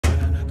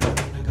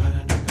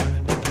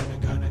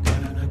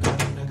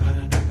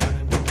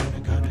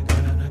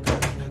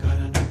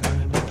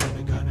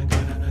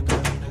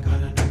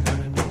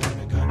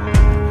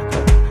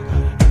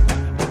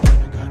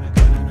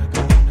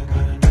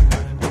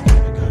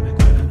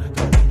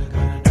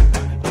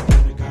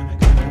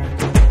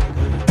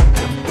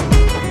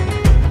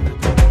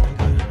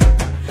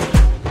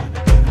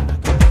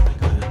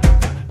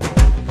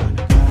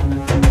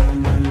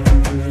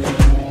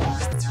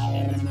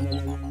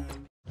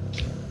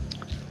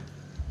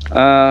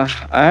I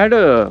had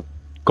a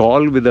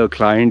call with a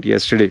client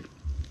yesterday,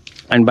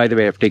 and by the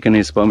way, I've taken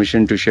his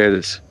permission to share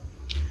this.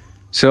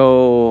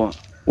 So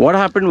what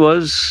happened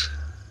was,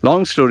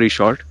 long story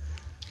short,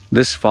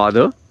 this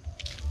father,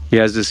 he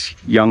has this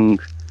young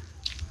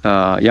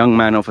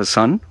man of a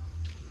son.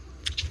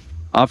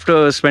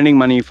 After spending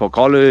money for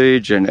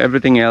college and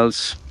everything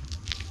else,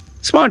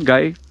 smart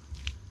guy,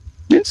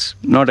 means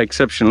not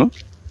exceptional.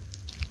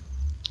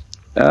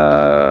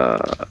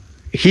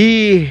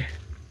 He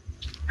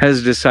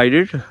has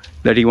decided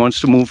that he wants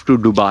to move to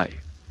Dubai.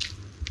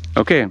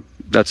 Okay,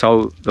 that's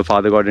how the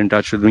father got in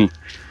touch with me.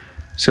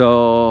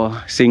 So,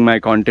 seeing my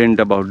content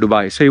about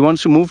Dubai. So he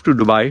wants to move to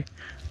Dubai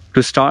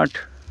to start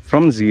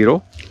from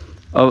zero,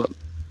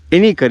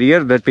 any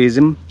career that pays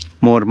him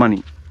more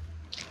money.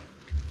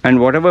 And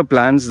whatever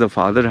plans the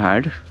father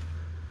had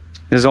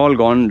has all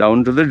gone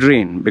down to the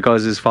drain,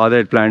 because his father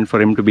had planned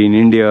for him to be in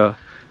India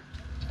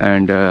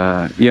and,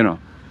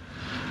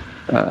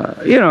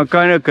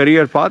 kind of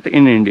career path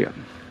in India.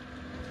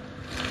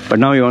 But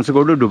now he wants to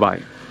go to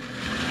Dubai.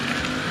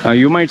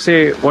 You might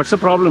say, what's the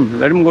problem?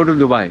 Let him go to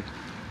Dubai.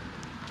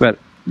 Well,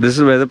 this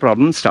is where the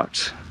problem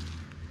starts.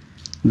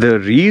 The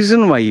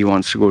reason why he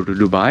wants to go to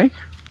Dubai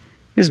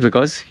is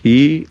because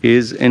he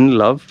is in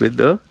love with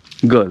the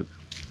girl.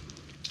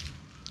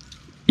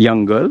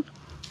 Young girl.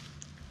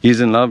 He's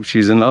in love,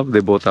 she's in love, they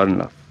both are in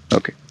love.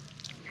 Okay.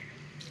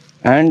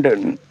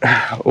 And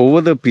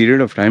over the period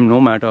of time, no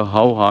matter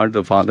how hard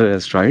the father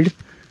has tried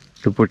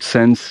to put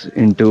sense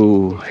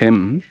into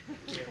him,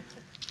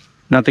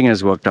 nothing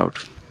has worked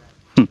out.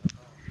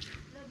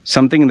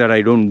 Something that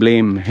I don't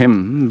blame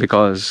him,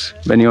 because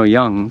when you're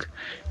young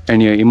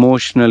and you're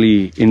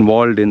emotionally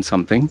involved in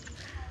something,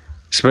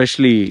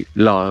 especially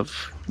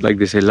love, like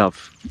they say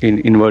love in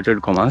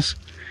inverted commas,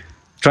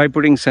 try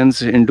putting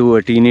sense into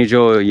a teenager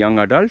or a young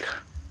adult,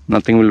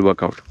 nothing will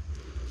work out.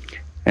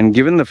 And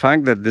given the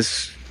fact that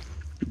this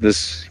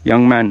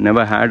young man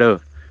never had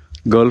a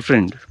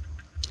girlfriend,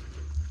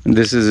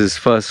 this is his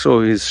first,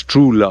 so his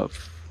true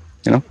love,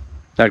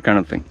 that kind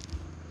of thing.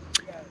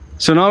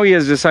 So now he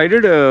has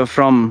decided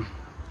from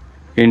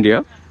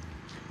India,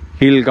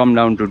 he'll come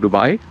down to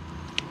Dubai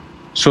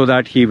so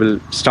that he will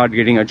start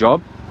getting a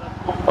job,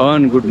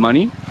 earn good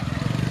money,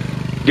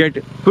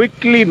 get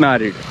quickly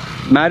married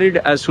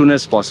as soon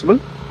as possible,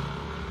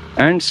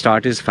 and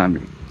start his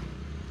family.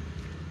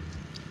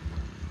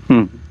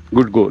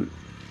 Good goal.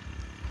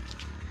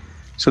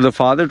 So the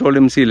father told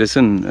him, see,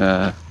 listen,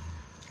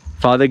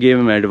 father gave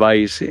him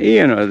advice,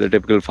 the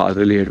typical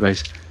fatherly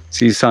advice.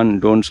 See, son,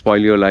 don't spoil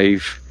your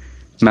life.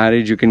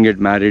 Marriage, you can get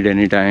married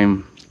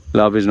anytime.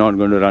 Love is not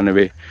going to run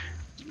away.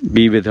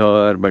 Be with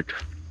her, but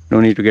no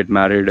need to get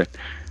married.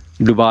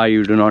 Dubai,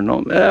 you do not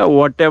know.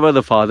 Whatever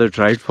the father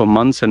tried for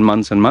months and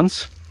months and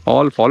months,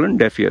 all fallen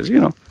deaf ears.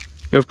 You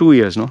have 2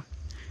 years, no?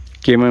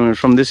 Came in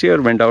from this year,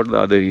 went out the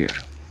other year.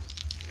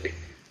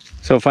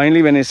 So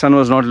finally, when his son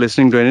was not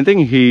listening to anything,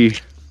 he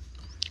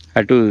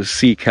had to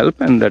seek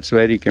help, and that's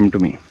where he came to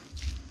me.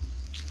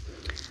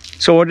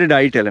 So what did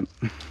I tell him?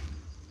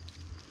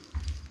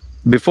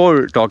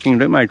 Before talking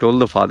to him, I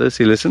told the father,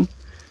 see, listen,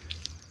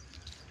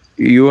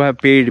 you have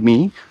paid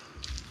me,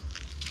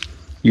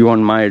 you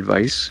want my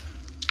advice.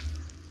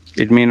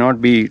 It may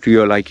not be to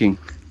your liking.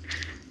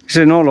 He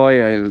said, no,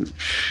 Loy,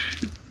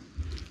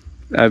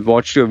 I've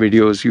watched your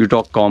videos, you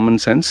talk common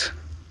sense.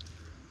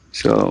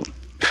 So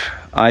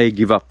I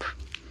give up.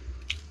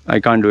 I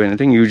can't do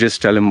anything. You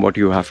just tell him what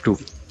you have to.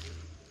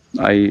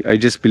 I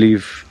just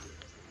believe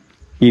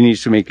he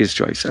needs to make his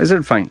choice. I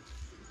said, fine.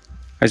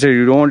 I said,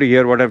 you don't want to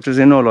hear what I have to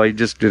say? No, I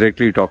just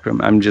directly talk to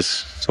him. I'm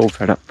just so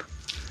fed up.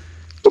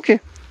 Okay.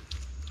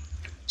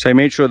 So I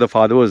made sure the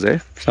father was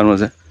there, son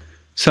was there.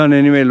 Son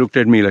anyway looked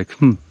at me like,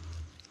 like,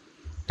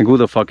 who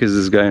the fuck is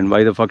this guy and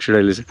why the fuck should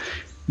I listen?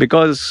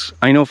 Because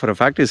I know for a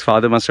fact his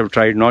father must have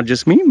tried, not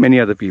just me, many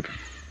other people.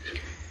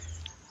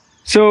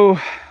 So,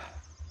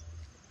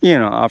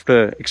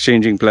 after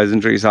exchanging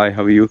pleasantries, hi,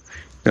 how are you?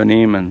 Your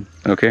name and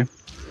okay.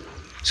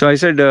 So I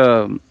said,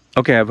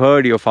 okay, I've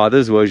heard your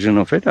father's version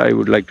of it. I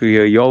would like to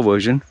hear your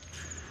version.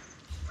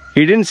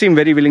 He didn't seem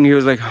very willing. He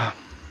was like,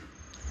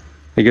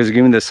 he was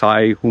giving the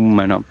sigh,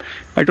 and up.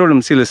 I told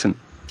him, see, listen,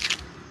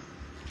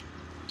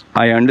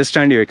 I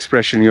understand your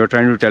expression. You're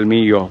trying to tell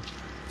me you're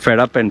fed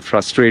up and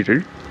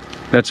frustrated.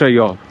 That's why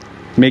you're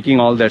making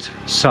all that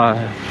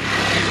sigh.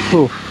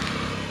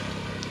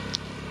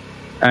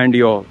 And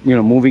you're,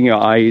 moving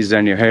your eyes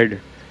and your head.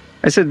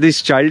 I said,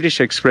 these childish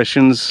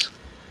expressions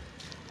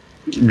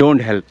don't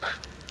help.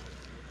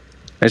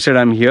 I said,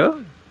 I'm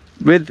here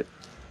with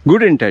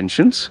good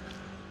intentions.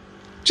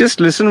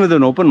 Just listen with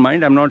an open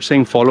mind. I'm not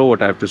saying follow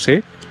what I have to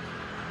say.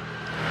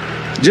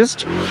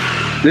 Just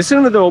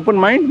listen with an open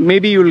mind.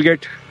 Maybe you'll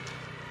get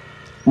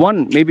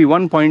maybe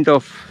one point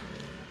of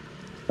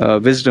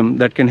wisdom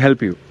that can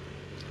help you.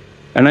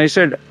 And I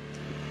said,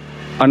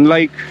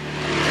 unlike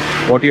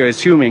what you're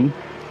assuming,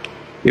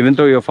 even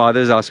though your father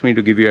has asked me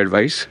to give you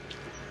advice,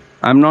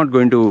 I'm not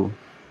going to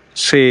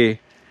say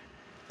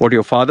what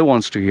your father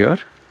wants to hear.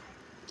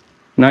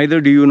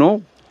 Neither do you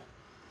know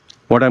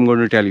what I'm going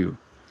to tell you.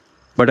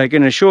 But I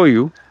can assure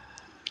you,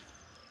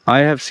 I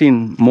have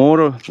seen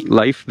more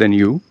life than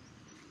you,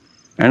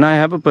 and I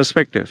have a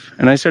perspective.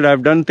 And I said,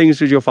 I've done things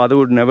which your father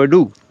would never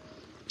do.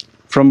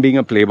 From being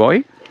a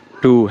playboy,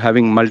 to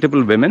having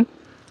multiple women,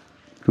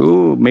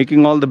 to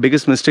making all the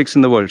biggest mistakes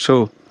in the world.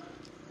 So,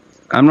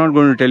 I'm not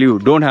going to tell you,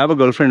 don't have a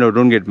girlfriend or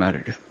don't get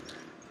married.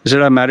 I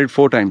said, I'm married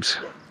 4 times.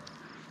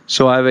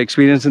 So, I have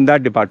experience in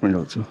that department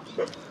also.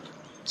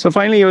 So,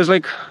 finally, he was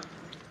like,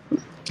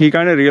 he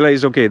kind of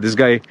realized, okay, this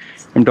guy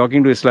I'm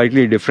talking to is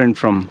slightly different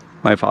from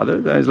my father.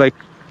 I was like,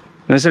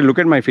 and I said, look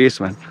at my face,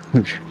 man.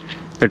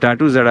 The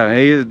tattoos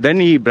that then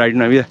he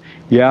brightened up.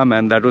 Yeah,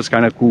 man, that was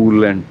kind of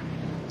cool. And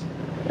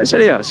I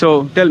said, yeah,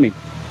 so tell me.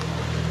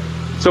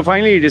 So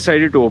finally he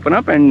decided to open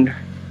up, and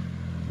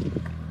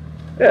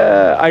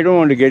I don't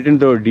want to get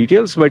into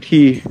details, but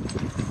he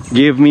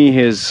gave me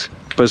his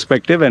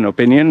perspective and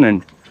opinion,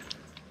 and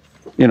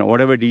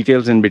whatever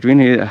details in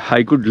between.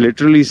 I could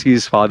literally see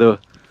his father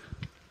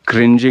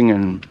cringing,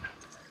 and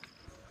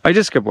I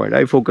just kept quiet.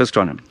 I focused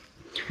on him.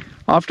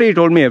 After he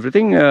told me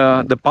everything,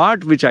 the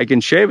part which I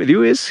can share with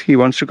you is he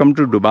wants to come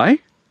to Dubai.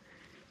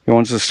 He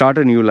wants to start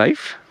a new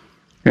life,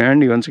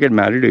 and he wants to get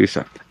married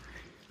ASAP.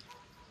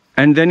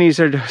 And then he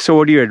said, so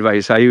what do you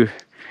advise?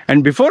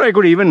 And before I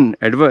could even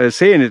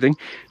say anything,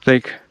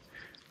 like,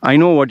 I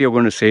know what you're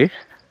going to say.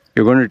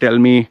 You're going to tell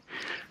me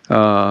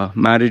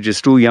marriage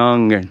is too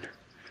young,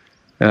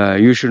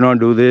 and you should not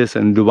do this,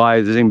 and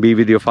Dubai, this thing, be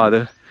with your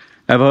father.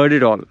 I've heard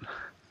it all.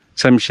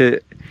 Some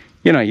shit,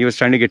 he was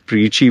trying to get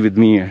preachy with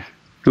me,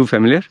 too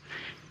familiar.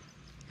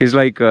 He's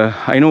like,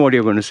 I know what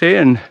you're going to say,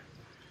 and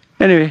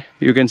anyway,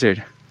 you can say it.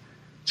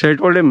 So I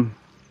told him,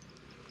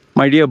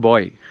 my dear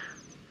boy,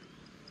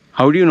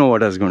 how do you know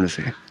what I was going to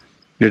say?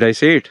 Did I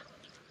say it?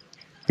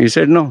 He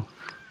said, no.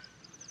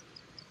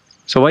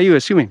 So why are you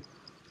assuming?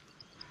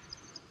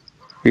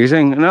 He's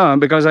saying, no,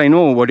 because I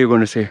know what you're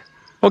going to say.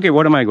 Okay,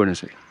 what am I going to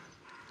say?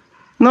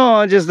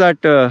 No, just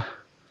that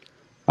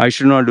I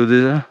should not do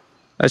this.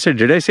 I said,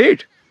 did I say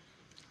it?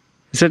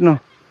 He said, no.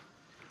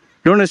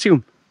 Don't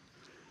assume.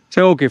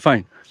 Say, okay,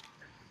 fine.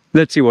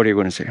 Let's see what you're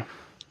going to say.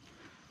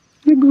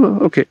 I go,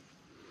 okay.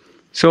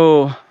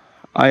 So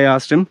I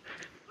asked him,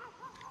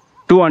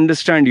 to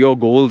understand your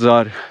goals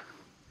are,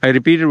 I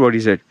repeated what he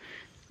said,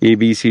 A,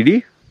 B, C,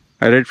 D.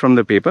 I read from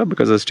the paper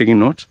because I was taking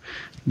notes.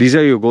 These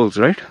are your goals,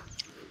 right?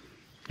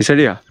 He said,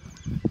 yeah.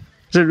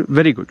 I said,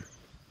 very good.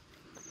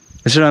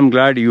 I said, I'm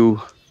glad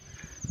you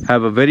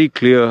have a very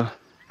clear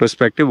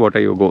perspective. What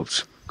are your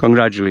goals?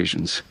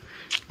 Congratulations.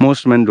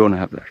 Most men don't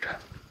have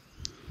that.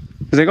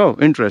 He's like, oh,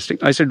 interesting.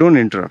 I said, don't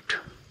interrupt.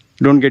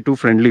 Don't get too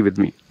friendly with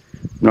me.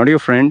 I'm not your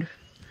friend,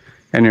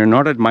 and you're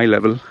not at my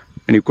level,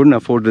 and you couldn't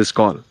afford this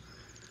call.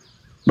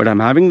 But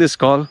I'm having this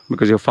call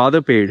because your father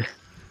paid.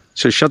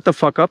 So shut the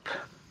fuck up.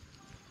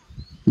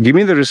 Give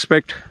me the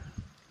respect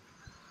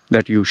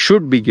that you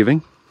should be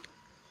giving.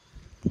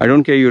 I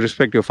don't care you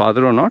respect your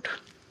father or not.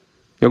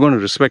 You're going to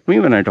respect me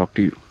when I talk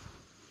to you.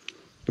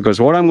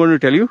 Because what I'm going to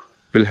tell you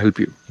will help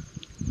you.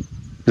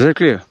 Is that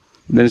clear?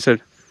 Then he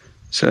said,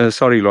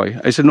 sorry, Loy.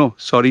 I said, no,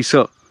 sorry,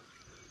 sir.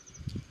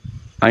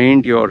 I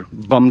ain't your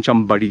bum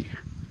chum buddy.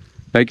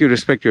 Like you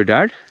respect your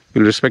dad,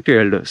 you'll respect your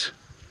elders.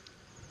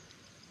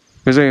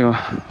 He said,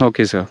 oh,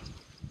 okay, sir.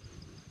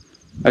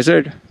 I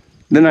said,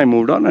 then I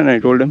moved on and I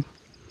told him,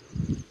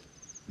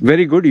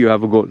 very good, you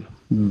have a goal.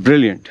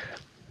 Brilliant.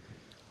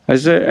 I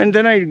said, and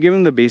then I gave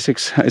him the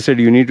basics. I said,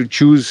 you need to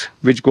choose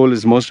which goal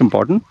is most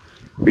important,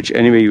 which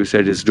anyway you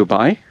said is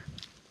Dubai.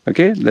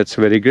 Okay, that's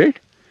very great.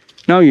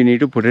 Now you need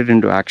to put it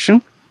into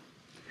action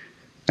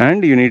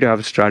and you need to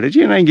have a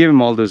strategy. And I gave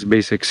him all those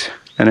basics.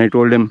 And I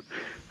told him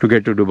to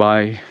get to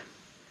Dubai,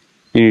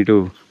 you need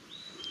to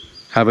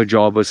have a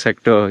job, a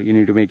sector, you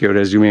need to make your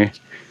resume.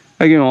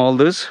 I gave him all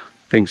those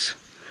things.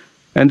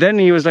 And then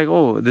he was like,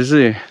 oh, this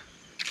is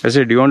I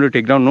said, do you want to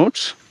take down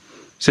notes?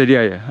 He said,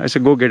 yeah. I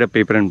said, go get a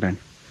paper and pen.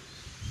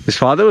 His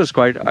father was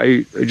quiet.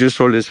 I just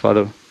told his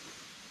father,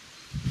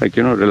 like,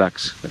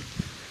 relax.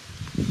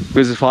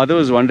 Because his father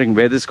was wondering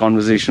where this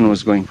conversation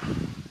was going.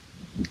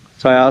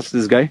 So I asked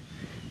this guy,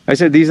 I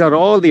said, these are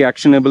all the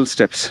actionable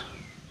steps.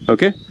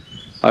 Okay?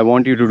 I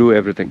want you to do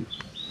everything.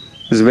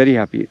 He was very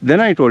happy.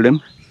 Then I told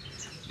him,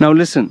 now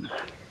listen,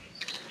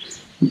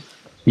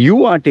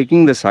 you are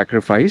taking the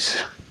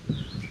sacrifice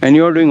and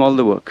you are doing all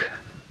the work.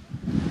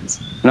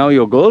 Now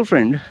your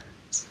girlfriend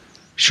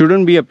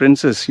shouldn't be a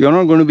princess. You're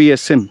not going to be a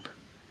simp.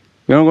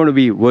 You're not going to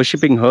be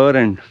worshipping her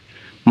and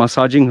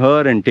massaging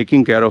her and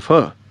taking care of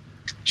her.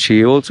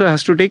 She also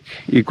has to take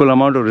equal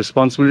amount of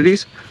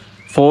responsibilities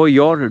for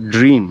your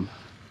dream.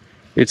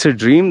 It's a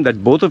dream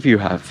that both of you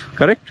have,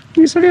 correct?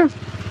 He said, yeah.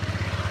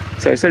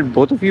 So I said,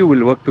 both of you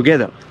will work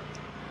together.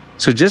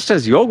 So just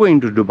as you're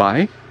going to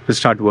Dubai to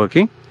start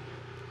working,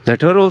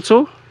 let her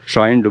also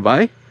try in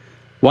Dubai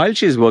while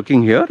she's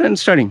working here and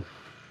studying.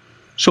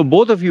 So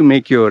both of you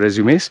make your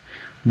resumes,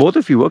 both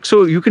of you work,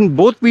 so you can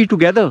both be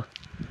together.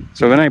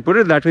 So when I put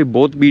it that way,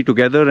 both be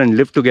together and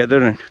live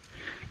together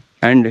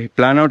and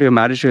plan out your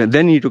marriage,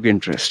 then he took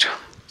interest.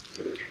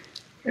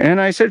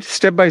 And I said,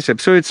 step by step.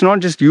 So it's not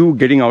just you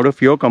getting out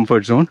of your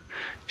comfort zone.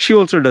 She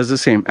also does the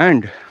same.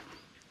 And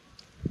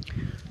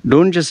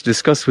don't just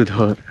discuss with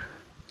her.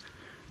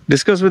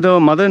 Discuss with her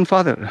mother and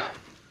father.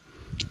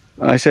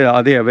 I said,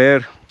 are they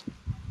aware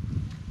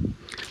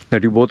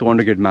that you both want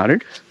to get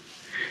married?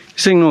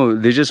 He's saying, no,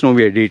 they just know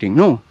we are dating.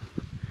 No.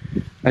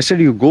 I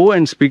said, you go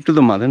and speak to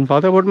the mother and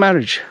father about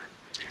marriage.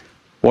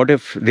 What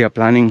if they are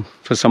planning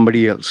for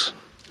somebody else?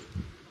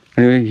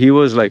 And he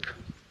was like,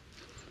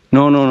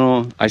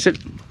 no. I said,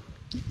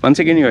 once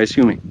again, you're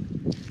assuming.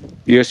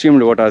 You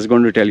assumed what I was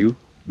going to tell you,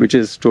 which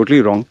is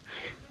totally wrong.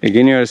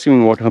 Again, you're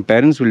assuming what her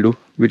parents will do,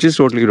 which is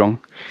totally wrong.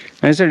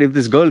 And I said, if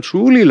this girl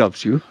truly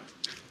loves you,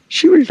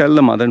 she will tell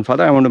the mother and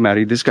father, I want to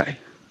marry this guy.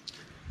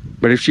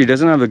 But if she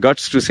doesn't have the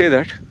guts to say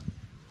that,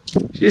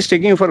 she's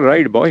taking you for a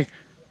ride, boy.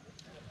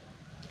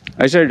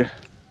 I said,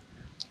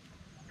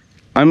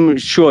 I'm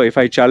sure if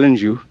I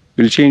challenge you,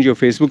 you'll change your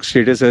Facebook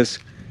status as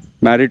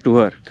married to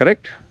her,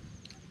 correct?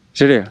 I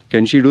said, yeah,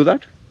 can she do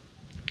that?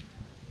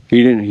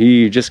 He didn't,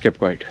 he just kept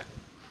quiet.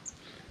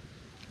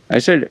 I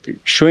said,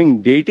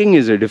 showing dating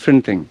is a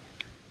different thing.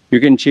 You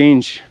can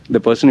change the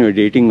person you're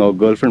dating or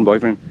girlfriend,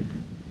 boyfriend,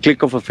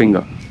 click of a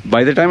finger.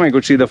 By the time I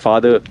could see the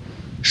father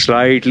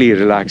slightly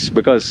relaxed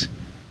because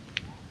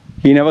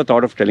he never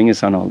thought of telling his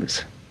son all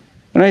this.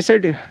 And I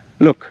said,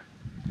 look,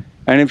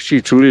 and if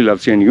she truly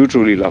loves you and you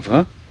truly love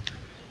her,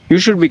 you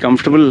should be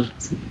comfortable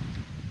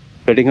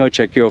letting her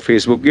check your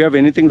Facebook. You have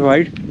anything to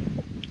hide?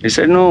 He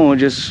said, no,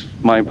 just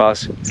my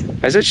pass.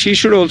 I said, she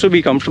should also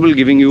be comfortable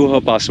giving you her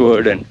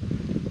password and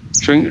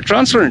showing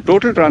transparent,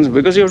 total transparent,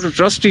 because you have to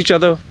trust each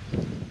other.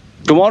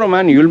 Tomorrow,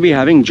 man, you'll be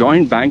having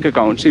joint bank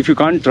accounts. If you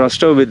can't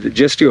trust her with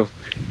just your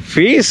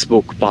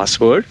Facebook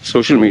password,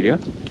 social media,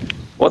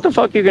 what the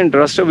fuck you can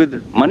trust her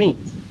with money?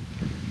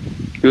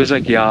 He was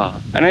like, yeah.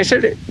 And I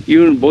said,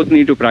 you both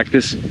need to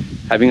practice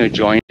having a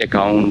joint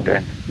account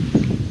and,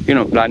 you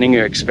know, planning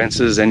your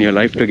expenses and your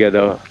life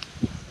together.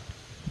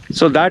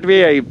 So that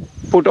way I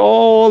put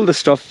all the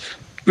stuff,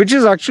 which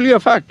is actually a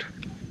fact.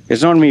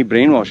 It's not me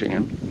brainwashing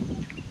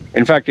him.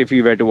 In fact, if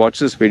you were to watch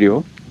this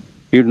video,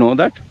 you'd know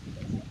that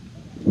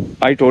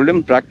I told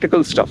him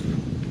practical stuff.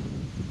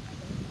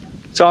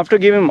 So after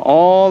giving him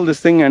all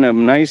this thing and a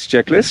nice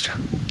checklist,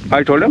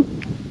 I told him,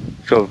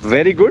 so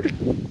very good.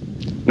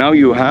 Now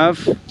you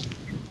have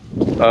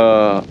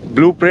a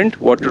blueprint,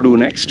 what to do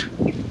next.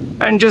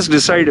 And just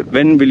decide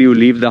when will you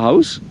leave the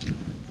house.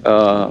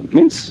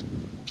 Means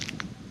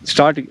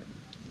start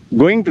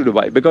going to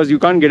Dubai, because you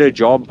can't get a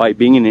job by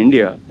being in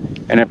India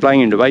and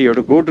applying in Dubai. You have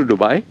to go to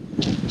Dubai.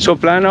 So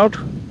plan out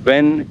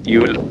when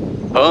you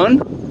will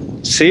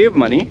earn, save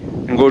money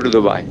and go to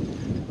Dubai.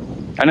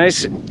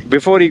 And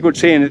before he could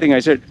say anything, I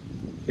said,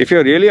 if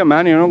you're really a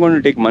man, you're not going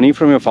to take money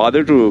from your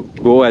father to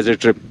go as a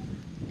trip.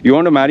 You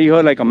want to marry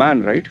her like a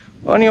man, right?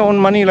 Earn your own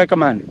money like a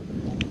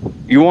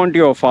man. You want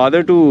your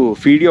father to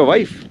feed your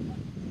wife?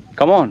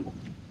 Come on.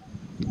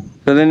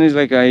 So then he's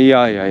like,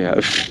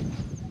 yeah.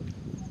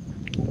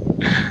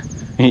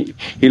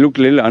 He looked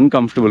a little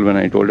uncomfortable when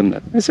I told him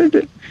that. I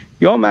said,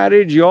 your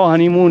marriage, your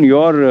honeymoon,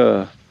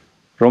 your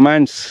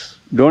romance,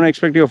 don't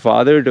expect your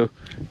father to.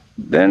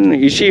 Then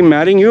is she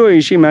marrying you or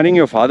is she marrying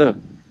your father?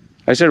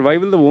 I said, why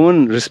will the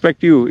woman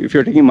respect you if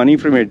you're taking money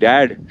from your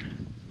dad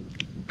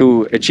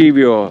to achieve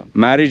your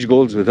marriage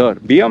goals with her?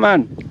 Be a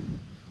man.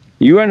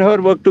 You and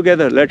her work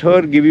together. Let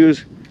her give you a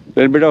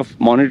little bit of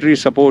monetary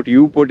support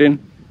you put in.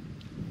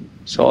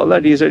 So all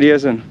that he said,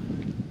 yes. And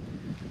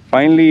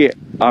finally,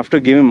 after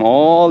giving him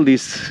all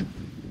these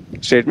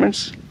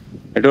statements,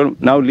 I told him,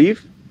 now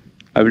leave.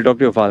 I will talk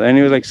to your father. And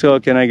he was like, sir,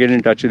 can I get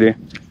in touch with you?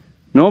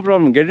 No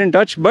problem, get in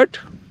touch, but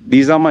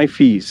these are my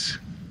fees.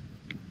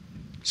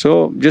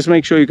 So just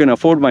make sure you can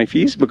afford my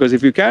fees, because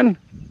if you can,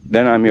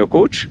 then I'm your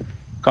coach.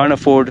 Can't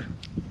afford,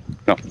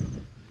 no.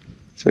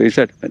 So he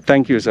said,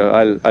 thank you,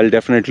 sir. I'll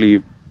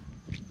definitely,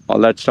 all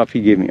that stuff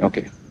he gave me.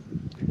 Okay.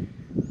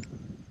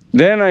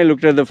 Then I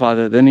looked at the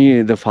father.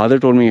 Then the father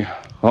told me,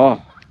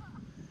 oh,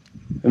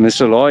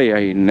 Mr. Loy,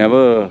 I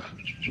never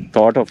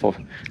thought of,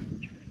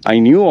 I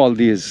knew all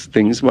these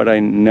things, but I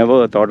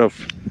never thought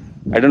of,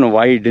 I don't know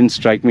why it didn't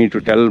strike me to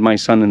tell my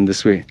son in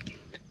this way.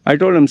 I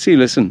told him, see,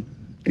 listen,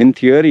 in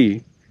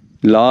theory,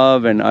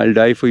 love and I'll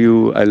die for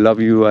you, I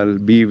love you, I'll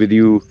be with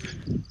you,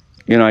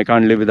 you know, I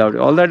can't live without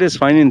you. All that is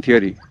fine in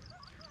theory.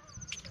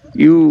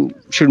 You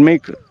should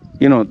make,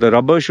 you know, the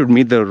rubber should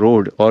meet the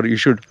road, or you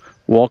should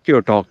walk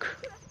your talk.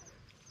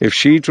 If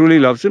she truly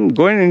loves him,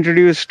 go and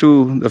introduce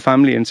to the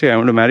family and say, I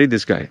want to marry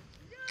this guy.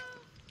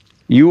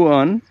 You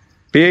earn,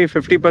 pay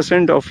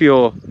 50% of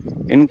your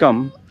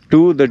income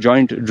to the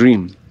joint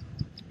dream.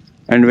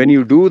 And when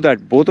you do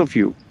that, both of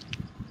you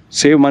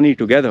save money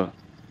together,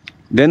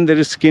 then there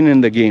is skin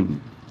in the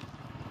game.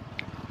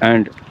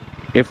 And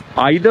if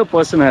either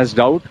person has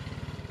doubt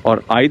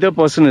or either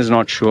person is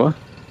not sure,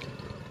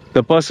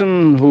 the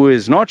person who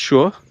is not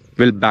sure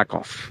will back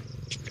off.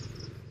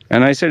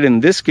 And I said,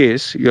 in this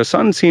case, your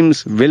son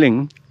seems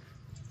willing,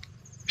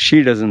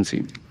 she doesn't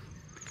seem.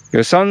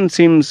 Your son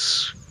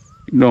seems,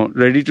 you know,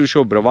 ready to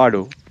show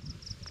bravado,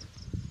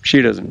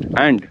 she doesn't.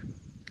 And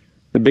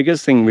the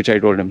biggest thing which I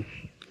told him,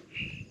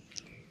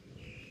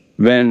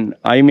 when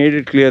I made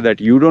it clear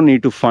that you don't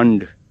need to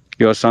fund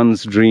your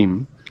son's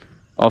dream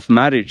of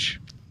marriage,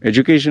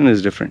 education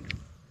is different.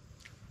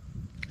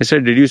 I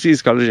said, did you see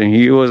his colors? And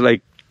he was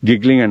like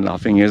giggling and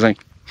laughing. He was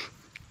like,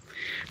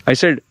 I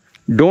said,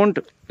 don't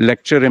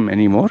lecture him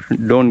anymore.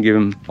 Don't give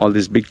him all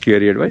this big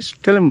theory advice.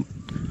 Tell him,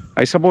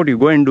 I support you.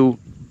 Go and do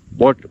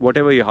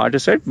whatever your heart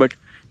has said, but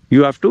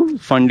you have to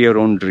fund your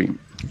own dream.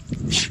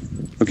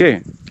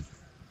 Okay?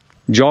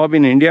 Job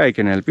in India, I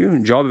can help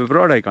you. Job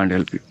abroad, I can't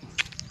help you.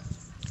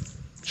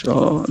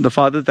 So the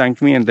father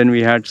thanked me, and then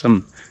we had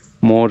some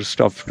more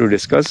stuff to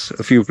discuss,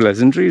 a few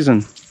pleasantries,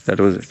 and that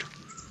was it.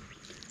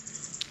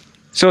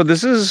 So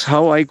this is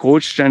how I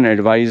coached and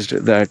advised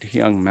that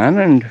young man,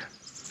 and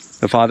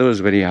the father was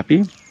very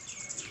happy.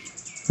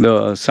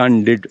 The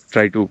son did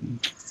try to,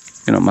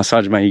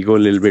 massage my ego a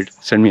little bit,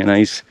 send me a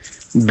nice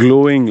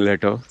glowing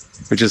letter,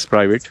 which is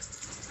private.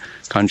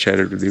 Can't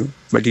share it with you.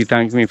 But he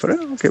thanked me for it.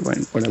 Okay,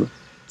 fine, whatever.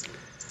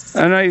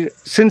 And I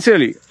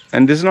sincerely,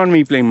 and this is not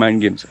me playing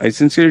mind games, I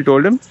sincerely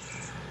told him,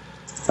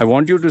 I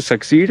want you to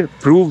succeed,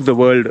 prove the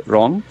world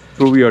wrong,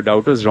 prove your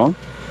doubters wrong.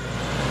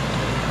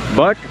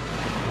 But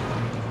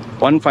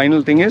one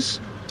final thing is,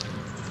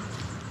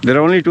 there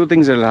are only two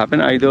things that will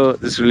happen. Either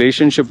this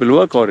relationship will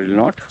work or it will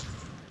not.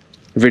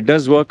 If it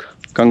does work,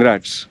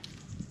 congrats.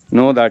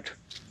 Know that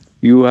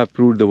you have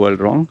proved the world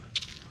wrong.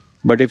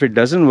 But if it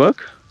doesn't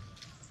work,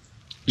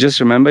 just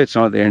remember it's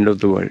not the end of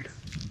the world.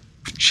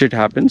 Shit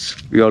happens,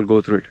 we all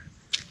go through it.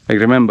 Like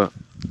remember,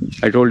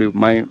 I told you,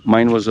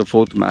 mine was the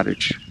 4th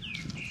marriage.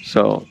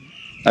 So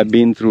I've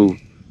been through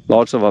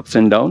lots of ups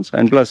and downs,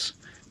 and plus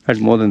had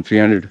more than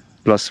 300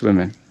 plus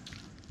women.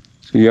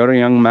 So you're a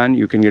young man,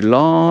 you can get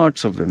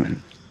lots of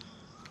women.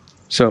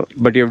 So,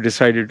 but you have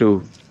decided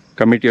to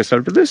commit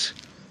yourself to this.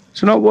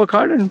 So now work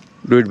hard and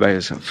do it by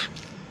yourself.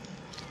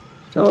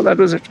 So that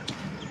was it.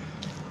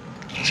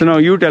 So now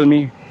you tell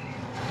me,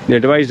 the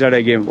advice that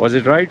I gave, was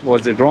it right?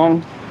 Was it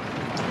wrong?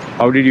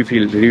 How did you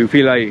feel? Did you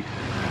feel I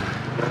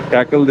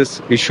tackled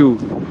this issue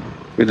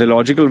with a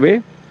logical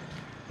way?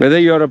 Whether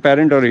you're a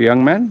parent or a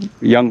young man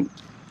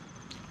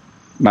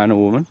or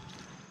woman,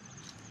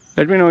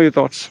 let me know your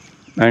thoughts.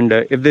 And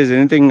if there's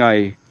anything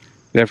I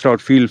left out,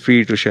 feel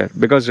free to share.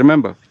 Because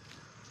remember,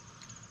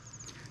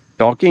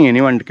 talking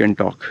anyone can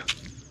talk.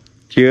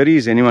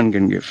 Theories anyone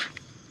can give.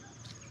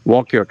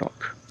 Walk your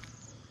talk.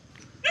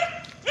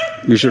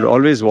 You should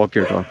always walk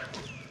your talk.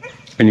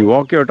 When you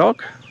walk your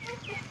talk,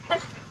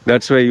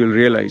 that's where you'll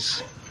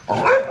realize.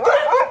 Why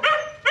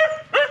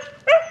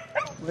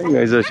you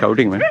guys are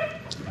shouting, man?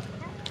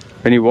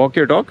 When you walk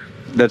your talk,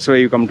 that's where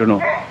you come to know.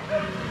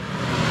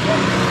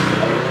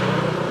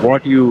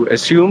 What you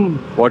assume,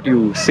 what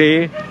you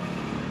say,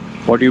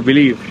 what you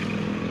believe.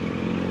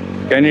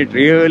 Can it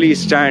really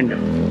stand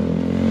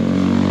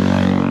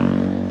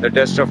the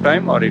test of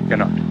time, or it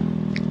cannot?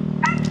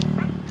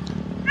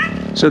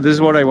 So this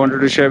is what I wanted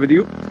to share with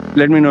you.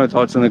 Let me know your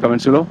thoughts in the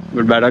comments below.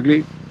 Good, bad,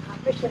 ugly.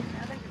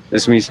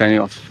 This is me signing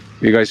off.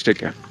 You guys take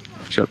care.